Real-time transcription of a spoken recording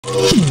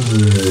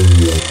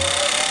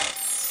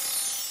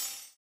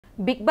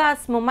Big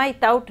boss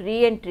Mumaith out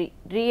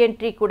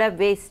re-entry కూడా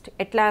waste.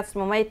 ఎట్లా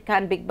Mumaith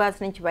Khan big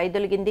boss నుంచి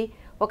వైదొలిగింది.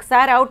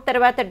 ఒకసారి అవుట్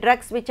తర్వాత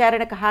డ్రగ్స్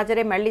విచారణకు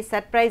హాజరై మళ్ళీ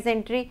సర్ప్రైజ్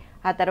ఎంట్రీ,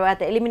 ఆ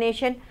తర్వాత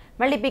ఎలిమినేషన్,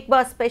 మళ్ళీ బిగ్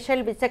బాస్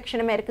స్పెషల్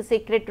విచక్షణ మేరకు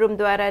సీక్రెట్ రూమ్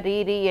ద్వారా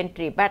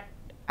రీ-ఎంట్రీ. బట్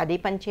అది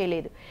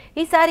పనిచేయలేదు.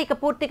 ఈసారి ఇక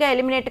పూర్తిగా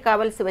ఎలిమినేట్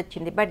కావాల్సి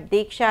వచ్చింది. బట్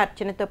దీక్ష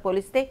అర్చనతో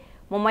పోలిస్తే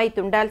ముమైత్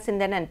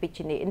ఉండాల్సిందని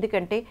అనిపించింది.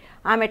 ఎందుకంటే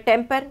ఆమె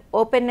టెంపర్,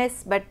 ఓపెన్నెస్,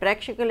 బట్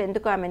ప్రేక్షకులు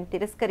ఎందుకు ఆమెను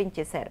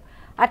తిరస్కరించేశారు.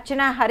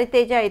 అర్చన,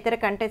 హరితేజ ఇతర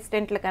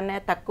కంటెస్టెంట్ల కన్నా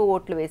తక్కువ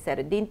ఓట్లు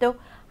వేశారు. దీంతో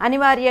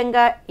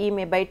అనివార్యంగా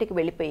ఈమె బయటకు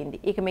వెళ్ళిపోయింది.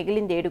 ఇక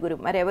మిగిలింది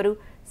 7. మరెవరు?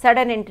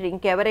 సడన్ ఎంట్రీ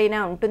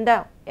ఇంకెవరైనా ఉంటుందా?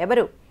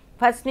 ఎవరు?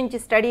 ఫస్ట్ నుంచి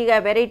స్టడీగా,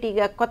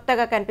 వెరైటీగా,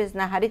 కొత్తగా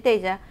కనిపిస్తున్న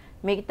హరితేజ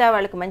మిగతా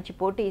వాళ్ళకు మంచి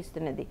పోటీ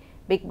ఇస్తున్నది.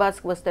 బిగ్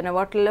బాస్కు వస్తున్న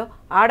ఓట్లలో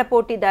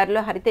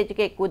ఆడపోటీదారులు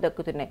హరితేజకే ఎక్కువ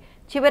దక్కుతున్నాయి.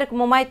 చివరికి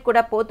ముమైత్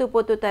కూడా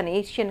పోతూ తన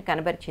ఈర్ష్యను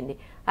కనబరిచింది.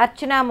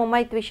 అర్చన,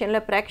 ముమైత్ విషయంలో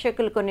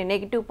ప్రేక్షకులు కొన్ని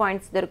నెగిటివ్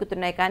పాయింట్స్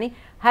దొరుకుతున్నాయి, కానీ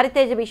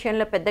హరితేజ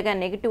విషయంలో పెద్దగా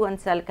నెగిటివ్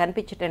అంశాలు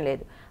కనిపించడం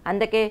లేదు.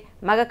 అందుకే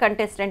మగ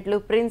కంటెస్టెంట్లు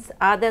ప్రిన్స్,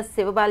 ఆదర్శ్,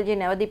 శివబాలాజీ,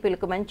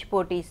 నవదీపులకు మంచి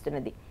పోటీ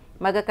ఇస్తున్నది.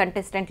 మగ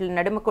కంటెస్టెంట్ల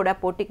నడుమ కూడా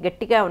పోటీ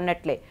గట్టిగా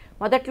ఉన్నట్లే.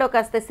 మొదట్లో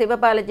కాస్త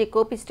శివబాలాజీ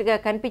కోపిస్ట్గా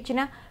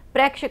కనిపించినా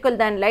ప్రేక్షకులు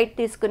దాన్ని లైట్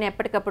తీసుకుని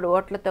ఎప్పటికప్పుడు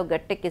ఓట్లతో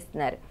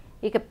గట్టెక్కిస్తున్నారు.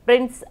 ఇక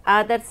ప్రిన్స్,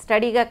 ఆదర్శ్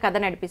స్టడీగా కథ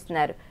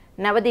నడిపిస్తున్నారు.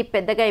 నవదీప్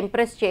పెద్దగా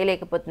ఇంప్రెస్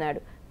చేయలేకపోతున్నాడు,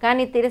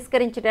 కానీ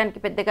తిరస్కరించడానికి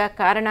పెద్దగా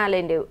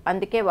కారణాలేం లేవు.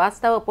 అందుకే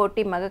వాస్తవ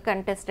పోటీ మగ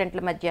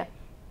కంటెస్టెంట్ల మధ్య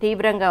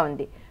తీవ్రంగా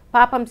ఉంది.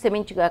 పాపం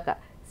క్షమించుగాక.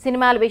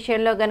 సినిమాల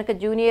విషయంలో గనక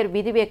జూనియర్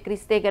విధి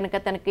వెక్కిరిస్తే గనక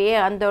తనకు ఏ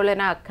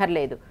ఆందోళన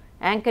అక్కర్లేదు.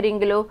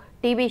 యాంకరింగ్లో,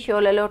 టీవీ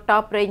షోలలో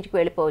టాప్ రేంజ్కి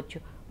వెళ్ళిపోవచ్చు.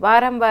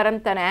 వారం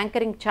తన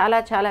యాంకరింగ్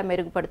చాలా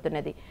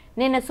మెరుగుపడుతున్నది.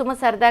 నిన్న సుమ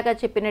సరదాగా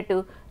చెప్పినట్టు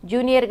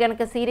జూనియర్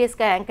గనక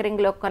సీరియస్గా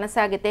యాంకరింగ్లో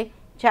కొనసాగితే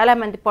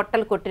చాలామంది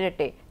పొట్టలు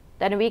కొట్టినట్టే.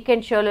 తన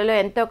వీకెండ్ షోలలో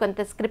ఎంతో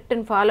కొంత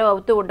స్క్రిప్ట్ని ఫాలో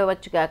అవుతూ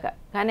ఉండవచ్చుగాక,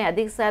 కానీ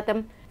అధిక శాతం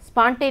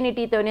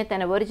స్పాంటేనిటీతోనే,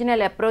 తన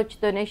ఒరిజినల్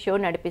అప్రోచ్తోనే షో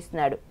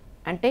నడిపిస్తున్నాడు.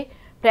 అంటే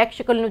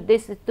ప్రేక్షకులను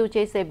ఉద్దేశిస్తూ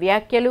చేసే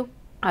వ్యాఖ్యలు,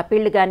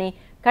 అప్పీళ్లు కానీ,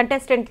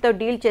 కంటెస్టెంట్తో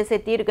డీల్ చేసే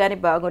తీరు కానీ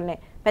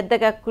బాగున్నాయి.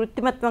 పెద్దగా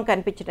కృత్రిమత్వం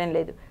కనిపించడం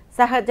లేదు.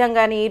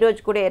 సహజంగానే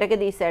ఈరోజు కూడా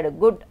ఎరగదీశాడు.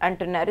 గుడ్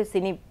అంటున్నారు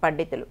సినీ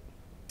పండితులు.